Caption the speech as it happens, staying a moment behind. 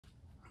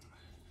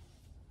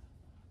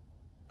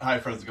Hi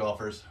friends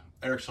golfers,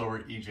 Erik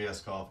Schjolberg,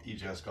 EJS Golf,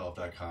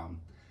 EJSGolf.com.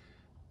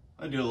 I'm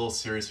going to do a little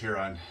series here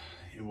on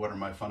what are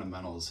my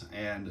fundamentals,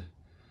 and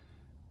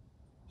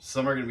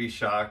some are going to be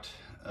shocked,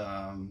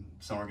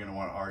 some are going to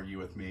want to argue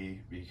with me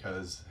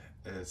because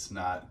it's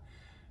not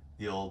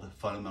the old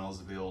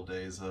fundamentals of the old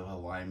days of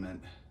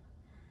alignment,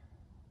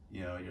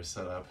 you know, your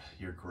setup,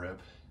 your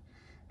grip,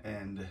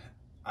 and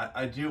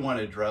I do want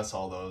to address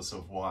all those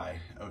of why,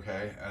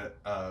 okay,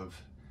 of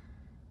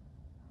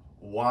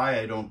why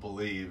I don't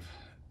believe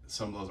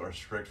some of those are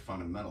strict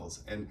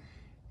fundamentals. And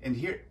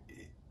here,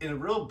 in a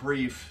real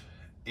brief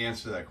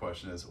answer to that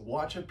question is,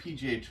 watch a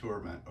PGA Tour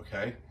event,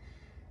 okay?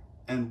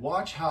 And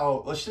watch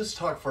how, let's just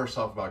talk first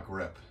off about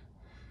grip.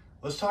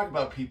 Let's talk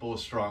about people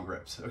with strong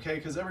grips, okay?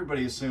 Because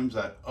everybody assumes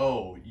that,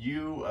 oh,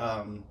 you,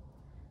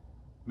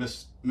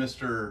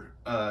 Mr.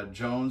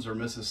 Jones or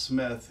Mrs.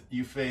 Smith,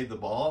 you fade the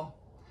ball.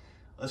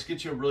 Let's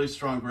get you a really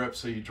strong grip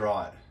so you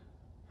draw it.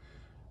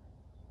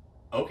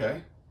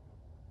 Okay.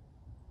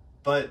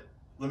 But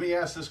let me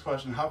ask this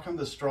question. How come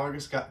the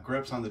strongest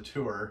grips on the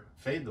tour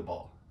fade the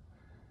ball?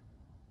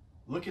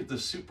 Look at the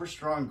super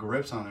strong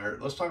grips on there.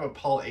 Let's talk about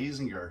Paul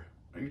Azinger.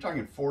 You're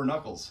talking 4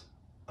 knuckles,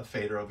 a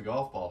fader of the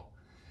golf ball.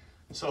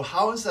 So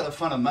how is that a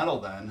fundamental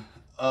then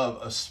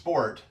of a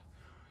sport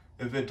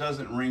if it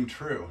doesn't ring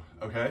true,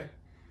 okay?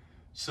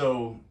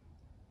 So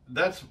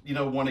that's, you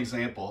know, one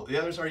example. The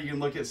others are, you can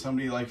look at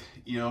somebody like,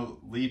 you know,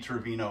 Lee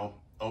Trevino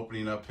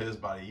opening up his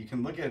body. You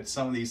can look at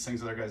some of these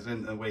things that other guys did,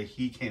 and the way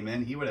he came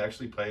in, he would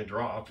actually play a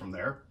draw from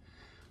there.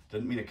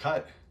 Didn't mean a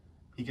cut.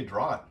 He could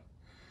draw it.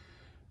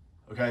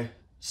 Okay,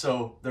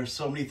 so there's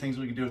so many things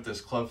we can do with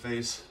this club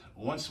face.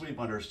 Once we've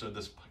understood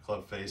this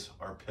club face,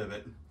 our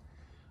pivot,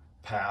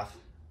 path,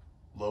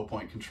 low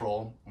point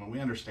control, when we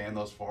understand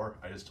those 4,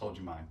 I just told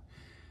you mine,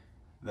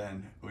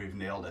 then we've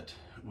nailed it.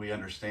 We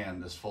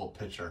understand this full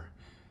picture.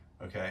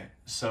 Okay,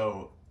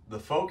 so the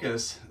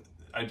focus,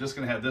 I'm just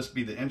going to have this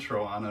be the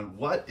intro on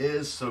what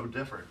is so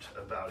different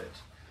about it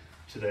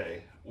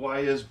today.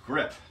 Why is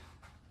grip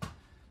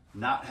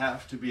not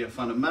have to be a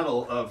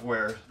fundamental of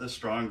where the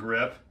strong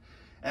grip?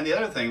 And the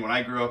other thing, when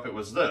I grew up, it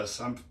was this.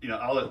 I'll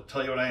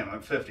tell you what I am.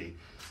 I'm 50.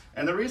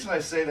 And the reason I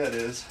say that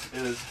is,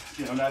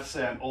 you know, not to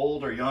say I'm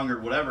old or young or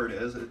whatever it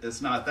is.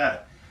 It's not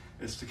that.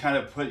 It's to kind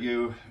of put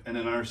you in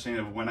an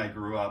understanding of when I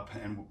grew up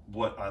and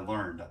what I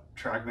learned.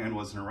 TrackMan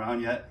wasn't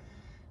around yet.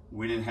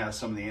 We didn't have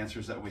some of the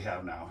answers that we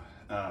have now.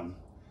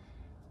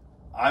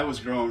 I was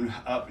growing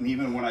up, and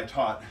even when I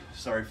taught,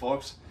 sorry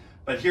folks,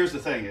 but here's the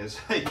thing is,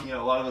 you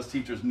know, a lot of us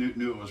teachers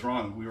knew it was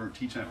wrong. We weren't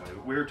teaching that way.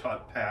 We were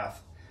taught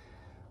path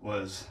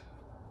was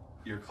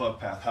your club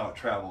path, how it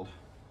traveled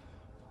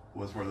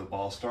was where the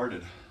ball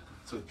started.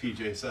 That's what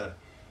PJ said.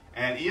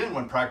 And even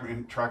when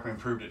TrackMan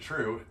proved it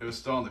true, it was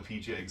still on the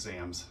PGA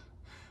exams.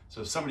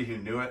 So somebody who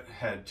knew it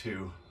had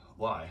to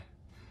lie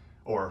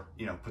or,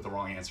 you know, put the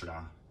wrong answer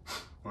down in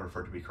order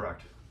for it to be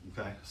correct.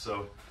 Okay,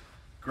 so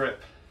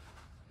grip.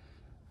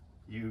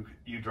 You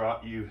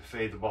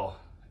fade the ball.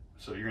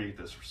 So you're gonna get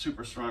this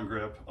super strong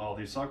grip. All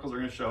these knuckles are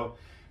gonna show.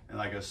 And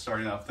like a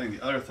starting off thing,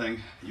 the other thing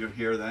you have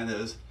here then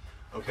is,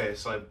 okay,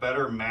 so I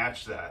better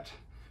match that.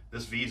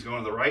 This V is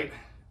going to the right,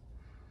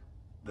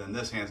 then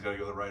this hand's gotta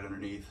go to the right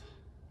underneath,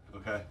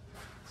 okay?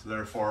 So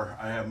therefore,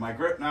 I have my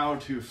grip now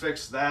to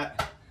fix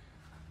that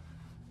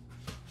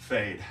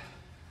fade.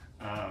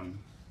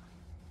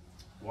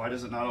 Why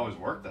does it not always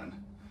work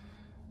then?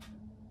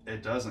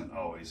 It doesn't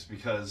always,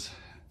 because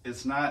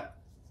it's not,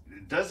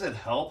 does it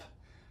help?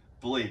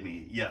 Believe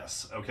me,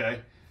 yes,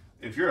 okay?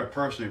 If you're a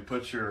person who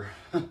puts your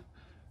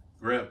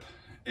grip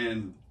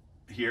in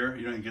here,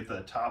 you don't even get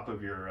the top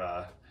of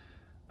your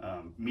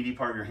meaty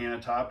part of your hand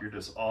on top, you're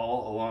just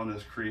all along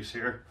this crease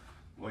here.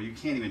 Well, you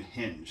can't even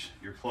hinge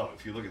your club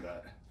if you look at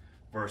that.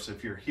 Versus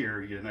if you're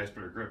here, you get a nice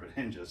bit of grip, it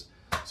hinges.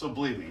 So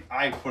believe me,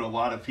 I put a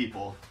lot of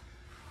people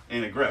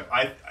in a grip.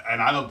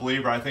 And I'm a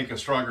believer, I think a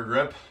stronger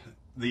grip,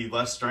 the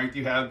less strength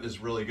you have is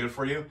really good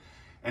for you.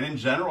 And in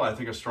general, I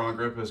think a strong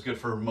grip is good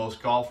for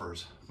most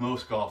golfers,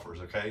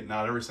 okay?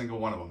 Not every single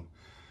one of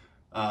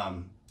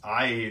them.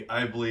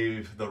 I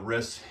believe the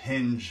wrists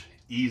hinge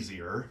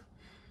easier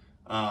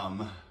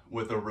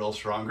with a real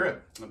strong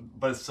grip.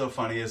 But it's so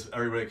funny is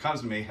everybody that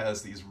comes to me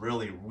has these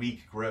really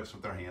weak grips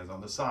with their hands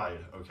on the side,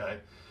 okay?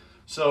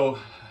 So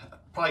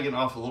probably getting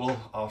a little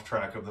off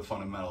track of the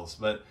fundamentals,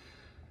 but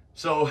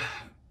so,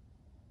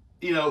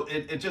 you know,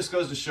 it just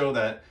goes to show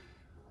that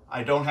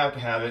I don't have to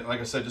have it.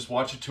 Like I said, just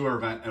watch a tour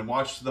event and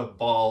watch the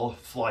ball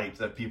flight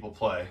that people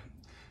play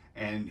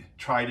and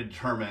try to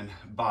determine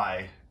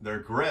by their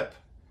grip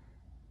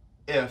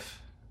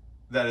if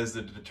that is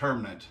the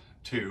determinant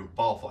to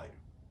ball flight.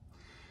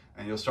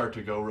 And you'll start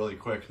to go really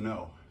quick,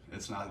 no,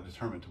 it's not a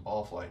determinant to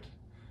ball flight.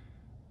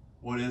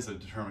 What is a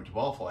determinant to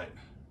ball flight?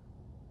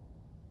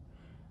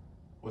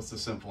 What's the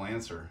simple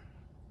answer?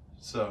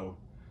 So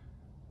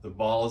the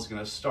ball is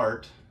going to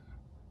start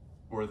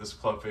where this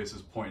club face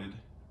is pointed,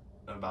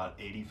 about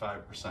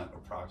 85%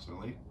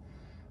 approximately.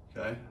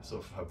 Okay, so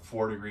if I have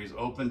 4 degrees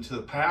open to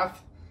the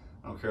path,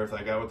 I don't care if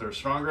that guy with their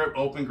strong grip,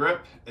 open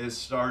grip is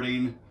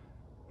starting,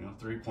 you know,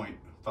 3.5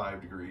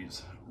 5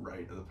 degrees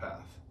right of the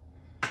path.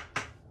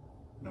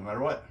 No matter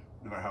what,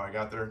 no matter how I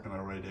got there, no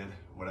matter what I did,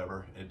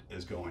 whatever, it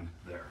is going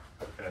there,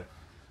 okay?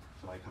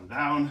 So I come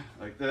down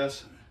like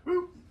this,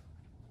 whoop,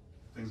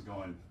 things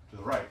going to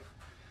the right.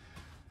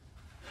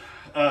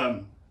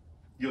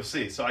 You'll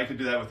see, so I could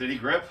do that with any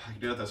grip. I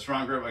can do it with a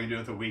strong grip, I can do it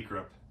with a weak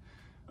grip,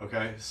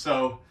 okay?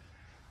 So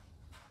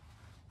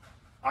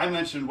I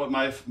mentioned what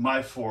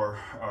my 4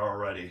 are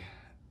already.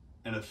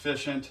 An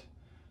efficient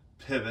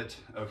pivot,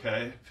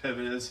 okay?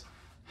 Pivot is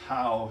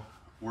how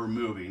we're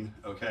moving,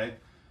 okay?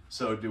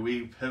 So do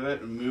we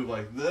pivot and move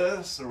like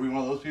this? Are we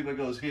one of those people that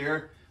goes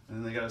here and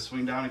then they gotta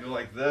swing down and go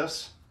like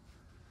this?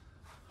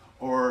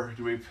 Or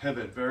do we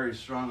pivot very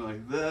strongly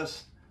like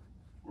this,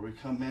 where we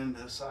come in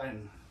this side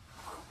and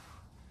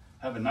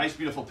have a nice,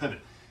 beautiful pivot?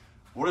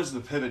 What does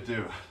the pivot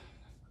do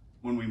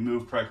when we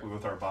move correctly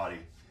with our body?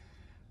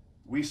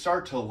 We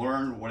start to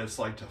learn what it's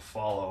like to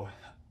follow.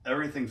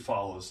 Everything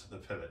follows the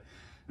pivot.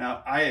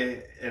 Now,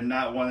 I am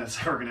not one that's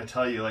ever gonna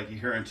tell you, like you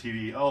hear on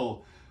TV,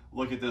 oh,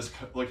 look at this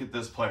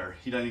player.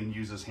 He doesn't even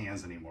use his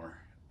hands anymore.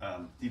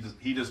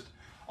 He just,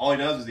 all he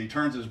does is he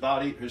turns his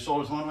body, his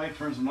shoulders one way,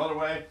 turns another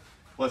way,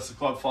 lets the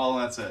club fall,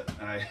 and that's it.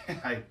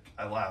 And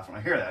I laugh when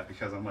I hear that,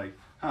 because I'm like,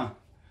 huh,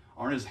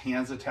 aren't his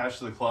hands attached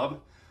to the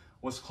club?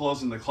 What's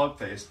closing the club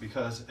face?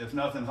 Because if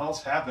nothing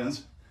else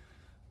happens,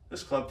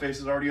 this club face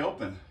is already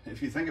open.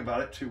 If you think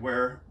about it, to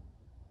where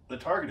the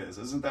target is.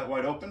 Isn't that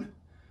wide open?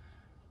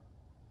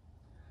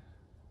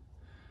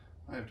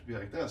 I have to be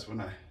like this,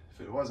 wouldn't I?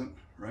 If it wasn't,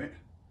 right?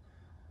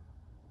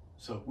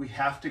 So we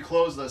have to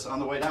close this on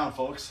the way down,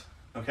 folks.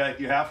 Okay,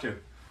 you have to.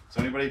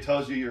 So anybody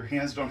tells you your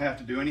hands don't have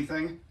to do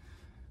anything,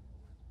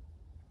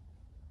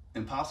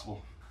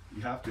 impossible.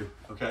 You have to,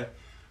 okay?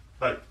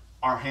 But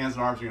our hands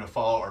and arms are gonna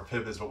follow. Our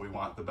pivot is what we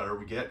want. The better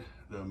we get,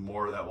 the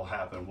more that will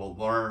happen. We'll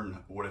learn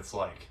what it's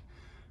like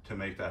to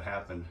make that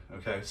happen,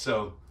 okay?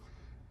 So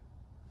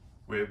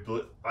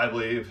I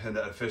believe in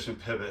that efficient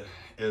pivot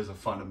is a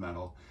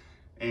fundamental.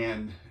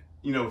 And,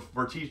 you know, if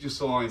we're teaching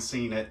so long and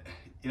seeing it,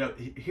 you know,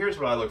 here's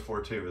what I look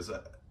for too, is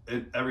that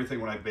in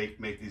everything when I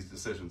make these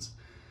decisions.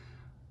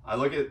 I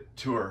look at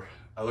tour,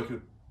 I look at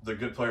the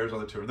good players on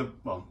the tour,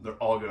 well, they're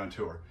all good on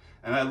tour.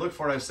 And I look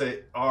for it and I say,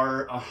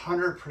 are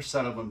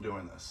 100% of them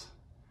doing this?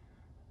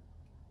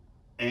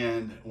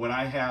 And when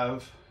I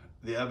have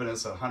the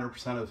evidence that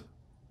 100% of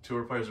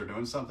tour players are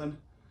doing something,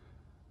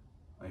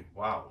 like,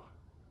 wow,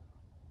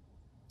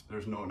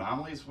 there's no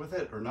anomalies with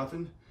it or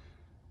nothing.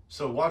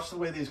 So watch the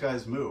way these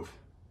guys move,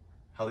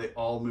 how they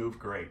all move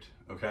great,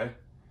 okay?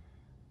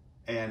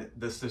 And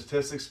the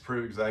statistics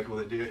prove exactly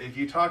what they do. If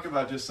you talk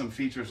about just some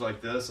features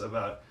like this,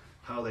 about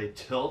how they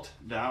tilt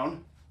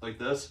down like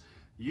this,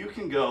 you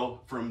can go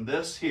from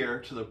this here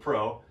to the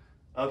pro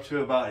up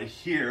to about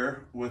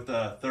here with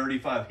a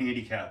 35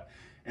 handicap.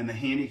 And the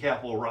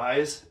handicap will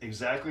rise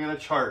exactly on a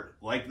chart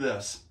like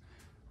this,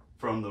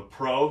 from the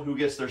pro who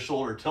gets their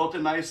shoulder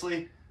tilted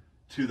nicely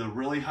to the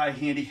really high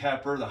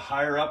handicapper. The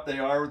higher up they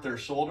are with their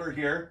shoulder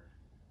here,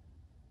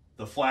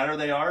 the flatter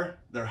they are,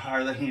 the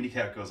higher the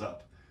handicap goes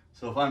up.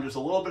 So if I'm just a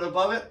little bit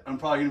above it, I'm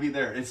probably gonna be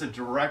there. It's a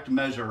direct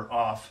measure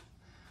off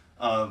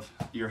of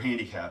your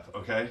handicap,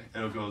 okay?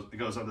 It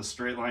goes on the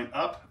straight line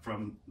up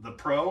from the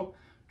pro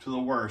to the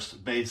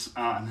worst based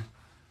on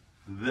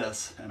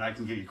this. And I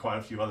can give you quite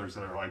a few others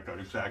that are like that,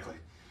 exactly.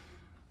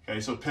 Okay,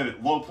 so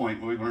pivot, low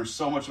point. We've learned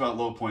so much about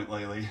low point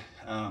lately.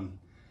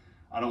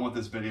 I don't want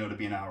this video to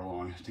be an hour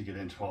long to get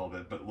into all of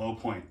it, but low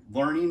point,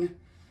 learning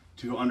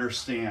to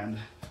understand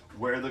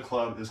where the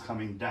club is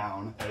coming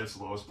down at its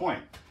lowest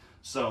point.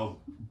 So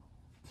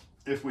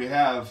if we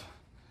have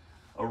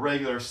a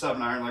regular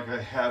 7-iron like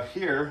I have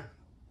here,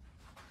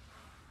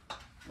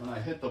 when I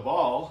hit the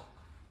ball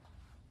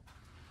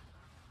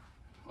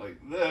like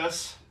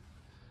this,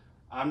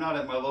 I'm not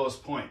at my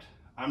lowest point.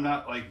 I'm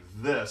not like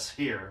this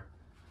here.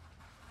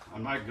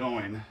 I'm not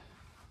going,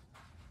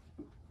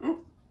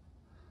 oop,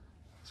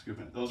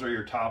 scooping it. Those are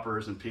your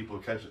toppers and people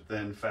who catch it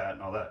thin, fat,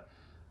 and all that.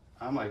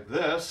 I'm like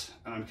this,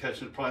 and I'm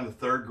catching it probably in the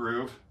third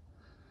groove.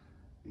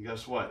 And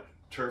guess what?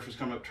 Turf is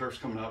coming up, turf's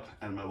coming up,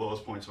 and my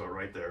lowest point's about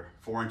right there,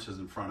 4 inches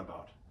in front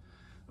about.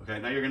 Okay,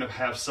 now you're gonna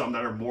have some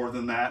that are more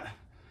than that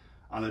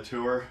on the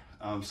tour.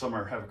 Some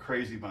have a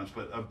crazy bunch,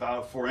 but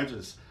about 4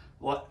 inches.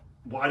 Why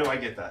do I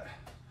get that?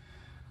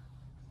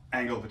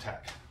 Angle of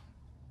attack.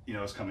 You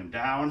know, it's coming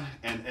down,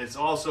 and it's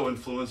also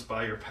influenced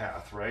by your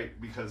path, right?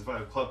 Because if I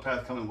have a club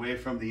path coming away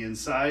from the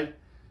inside,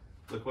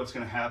 look what's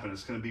gonna happen.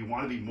 It's gonna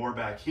want to be more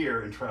back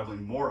here and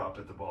traveling more up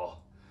at the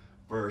ball.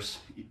 Versus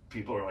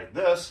people are like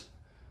this.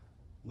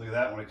 Look at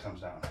that when it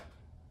comes down.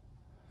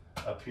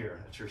 Up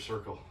here, that's your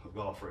circle of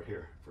golf right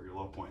here for your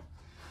low point.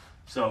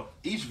 So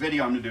each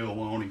video I'm gonna do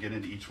alone and get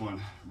into each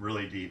one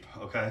really deep,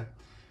 okay?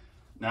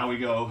 Now we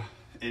go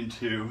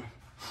into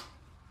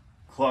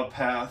club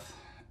path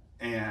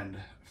and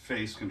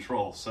face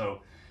control.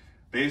 So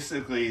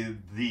basically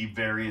the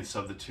variance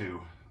of the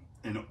two,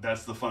 and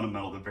that's the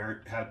fundamental,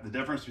 the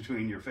difference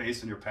between your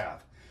face and your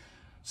path.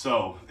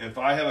 So if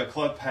I have a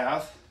club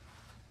path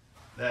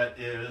that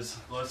is,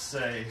 let's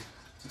say,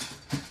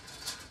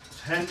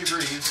 10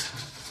 degrees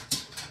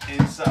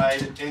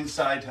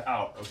inside to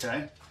out,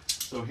 okay?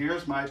 So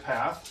here's my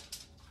path.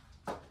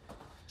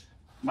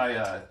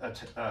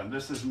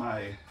 This is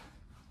my,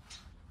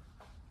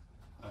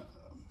 I'm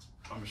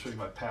gonna show you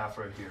my path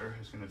right here.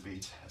 It's gonna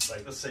be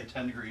like, let's say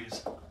 10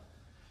 degrees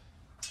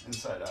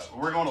inside out.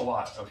 We're going a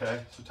lot, okay?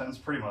 So 10's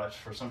pretty much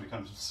for somebody who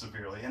comes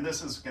severely. And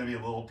this is gonna be a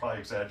little probably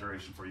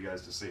exaggeration for you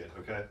guys to see it,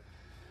 okay?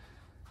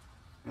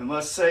 And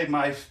let's say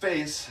my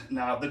face,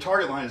 now the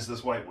target line is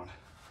this white one.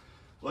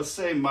 Let's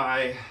say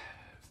my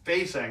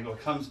face angle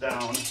comes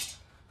down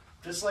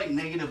just like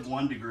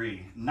 -1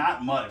 degree,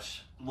 not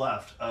much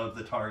left of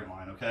the target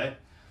line, okay?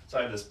 So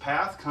I have this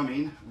path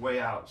coming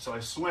way out. So I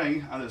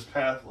swing on this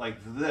path like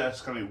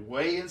this, coming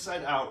way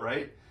inside out,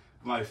 right?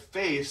 My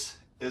face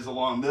is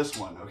along this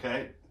one,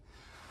 okay?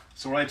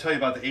 So when I tell you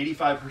about the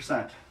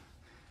 85%,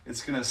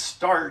 it's gonna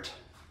start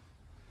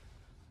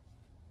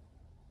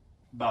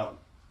about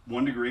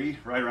 1 degree,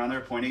 right around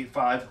there,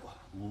 0.85,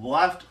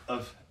 left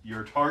of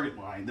your target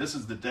line. This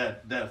is the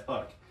dead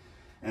hook.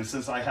 And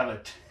since I have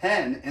a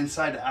 10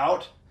 inside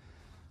out,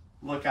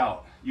 look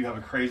out. You have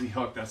a crazy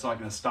hook that's not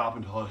gonna stop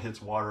until it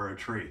hits water or a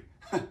tree,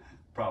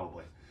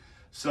 probably.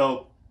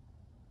 So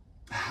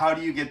how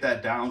do you get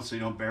that down so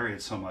you don't bury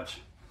it so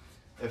much?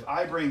 If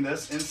I bring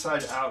this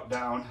inside out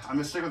down, I'm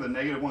gonna stick with a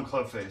 -1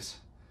 club face.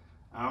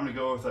 I'm gonna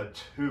go with a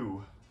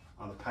 2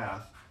 on the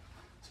path.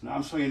 So now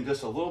I'm swinging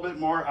just a little bit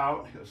more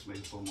out. Let's make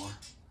it a little more.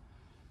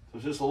 So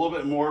it's just a little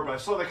bit more, but I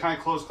still have that kind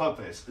of closed club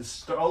face. It's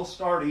still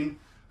starting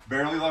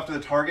barely left of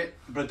the target,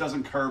 but it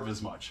doesn't curve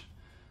as much.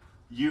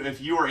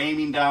 If you were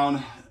aiming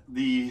down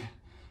the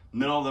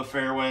middle of the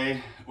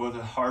fairway with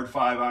a hard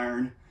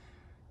 5-iron,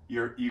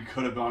 you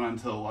could have gone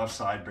onto the left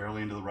side,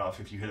 barely into the rough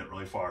if you hit it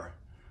really far.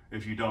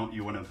 If you don't,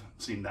 you wouldn't have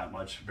seen that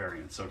much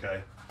variance,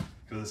 okay?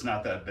 Because it's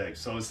not that big.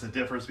 So it's the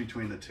difference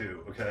between the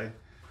two, okay?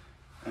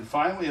 And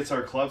finally, it's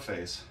our club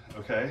face,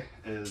 okay,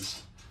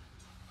 is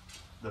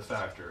the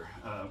factor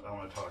I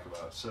want to talk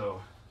about.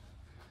 So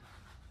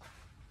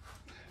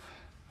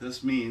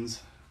this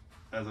means,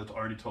 as I've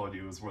already told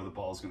you, is where the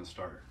ball is going to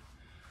start.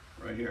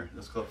 Right here,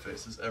 this club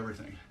face is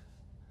everything.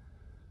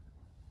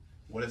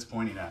 What it's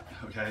pointing at,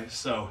 okay?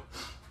 So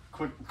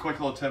quick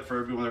little tip for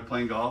everyone that are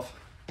playing golf.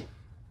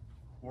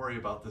 Worry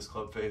about this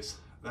club face.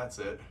 That's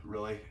it,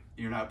 really.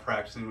 You're not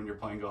practicing when you're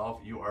playing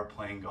golf. You are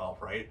playing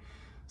golf, right?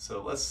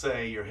 So let's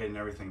say you're hitting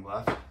everything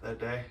left that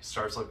day,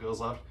 starts left, goes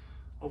left.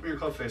 Open your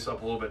club face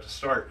up a little bit to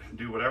start.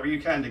 Do whatever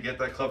you can to get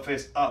that club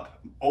face up,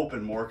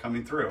 open more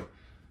coming through.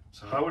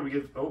 So how would we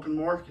get open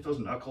more? Get those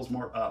knuckles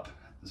more up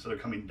instead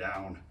of coming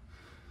down.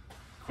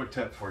 Quick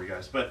tip for you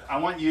guys. But I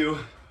want you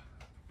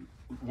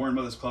worrying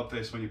about this club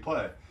face when you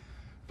play.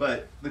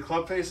 But the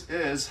club face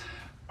is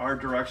our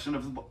direction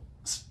of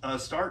the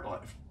start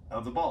life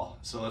of the ball.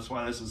 So that's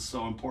why this is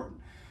so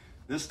important.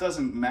 This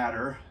doesn't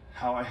matter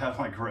how I have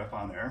my grip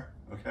on there,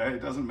 okay?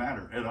 It doesn't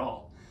matter at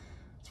all.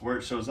 It's where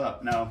it shows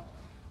up. Now,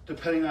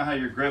 depending on how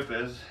your grip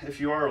is, if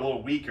you are a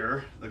little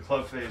weaker, the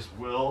club face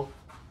will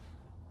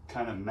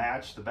kind of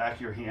match the back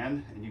of your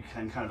hand, and you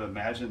can kind of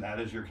imagine that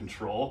as your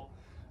control.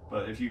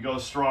 But if you go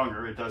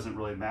stronger, it doesn't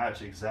really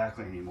match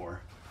exactly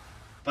anymore.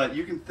 But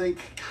you can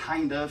think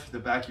kind of the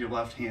back of your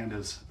left hand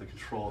is the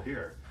control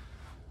here.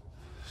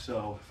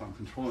 So if I'm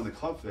controlling the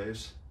club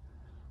face,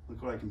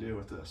 look what I can do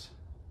with this.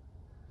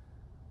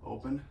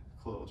 Open,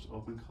 closed,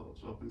 open,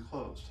 closed, open,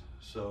 closed.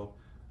 So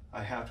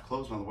I have to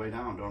close on the way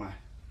down, don't I?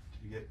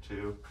 To get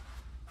to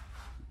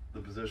the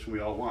position we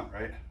all want,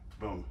 right?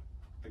 Boom,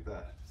 like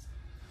that.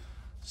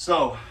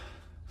 So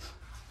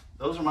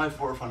those are my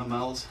 4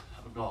 fundamentals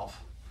of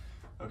golf,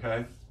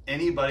 okay?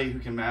 Anybody who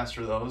can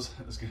master those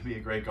is gonna be a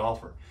great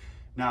golfer.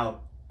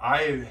 Now,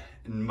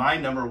 my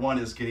number 1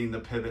 is getting the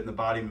pivot and the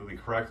body moving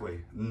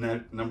correctly.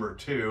 Number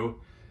 2,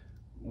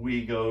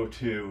 we go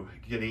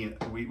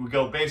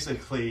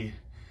basically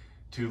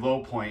to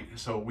low point,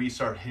 so we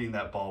start hitting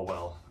that ball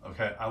well,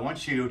 okay? I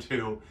want you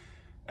to,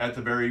 at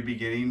the very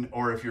beginning,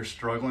 or if you're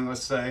struggling,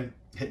 let's say,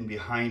 hitting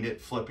behind it,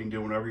 flipping,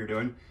 doing whatever you're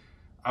doing,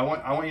 I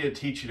want you to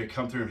teach you to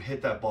come through and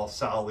hit that ball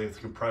solidly with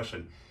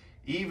compression.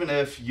 Even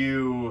if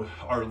you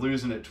are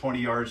losing it 20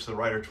 yards to the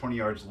right or 20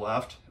 yards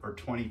left, or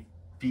 20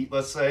 feet,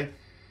 let's say,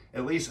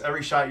 at least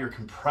every shot you're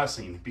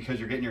compressing because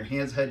you're getting your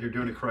hands ahead, you're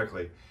doing it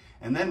correctly.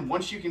 And then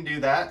once you can do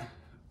that,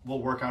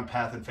 we'll work on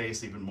path and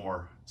face even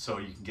more so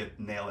you can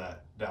nail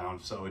that down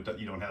so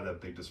you don't have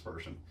that big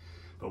dispersion.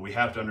 But we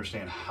have to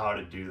understand how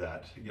to do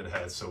that to get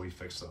ahead, so we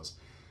fix those.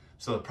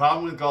 So the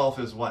problem with golf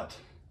is what?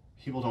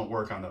 People don't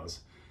work on those.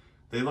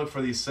 They look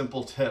for these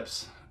simple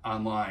tips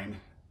online,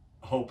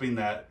 hoping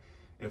that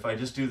if I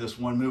just do this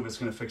one move, it's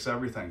gonna fix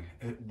everything.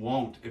 It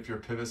won't if your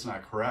pivot's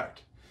not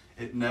correct.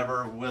 It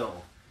never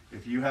will.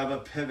 If you have a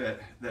pivot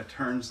that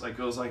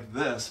goes like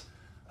this,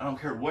 I don't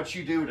care what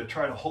you do to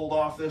try to hold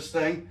off this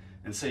thing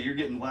and say you're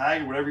getting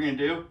lag or whatever you're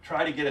gonna do,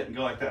 try to get it and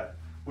go like that.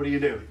 What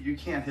do? You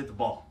can't hit the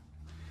ball.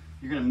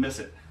 You're gonna miss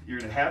it. You're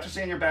gonna have to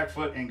stay on your back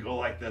foot and go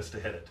like this to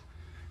hit it.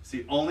 It's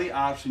the only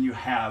option you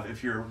have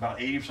if you're about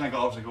 80% of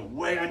golfers that go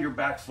way on your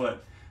back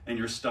foot and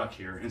you're stuck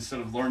here, instead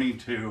of learning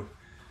to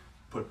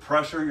put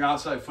pressure on your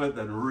outside foot,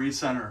 then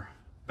recenter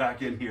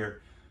back in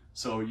here.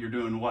 So you're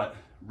doing what?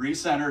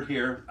 Recentered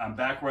here. I'm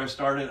back where I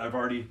started. I've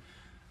already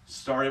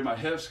started my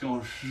hips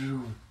going,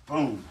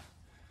 boom.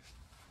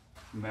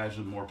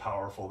 Imagine more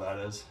powerful that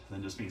is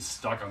than just being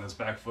stuck on this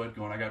back foot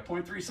going, I got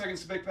 0.3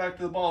 seconds to pick back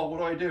to the ball. What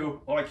do I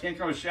do? Oh, I can't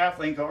come with shaft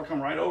link. I'll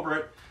come right over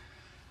it.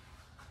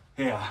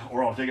 Yeah,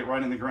 or I'll dig it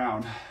right in the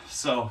ground.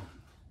 So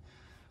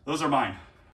those are mine.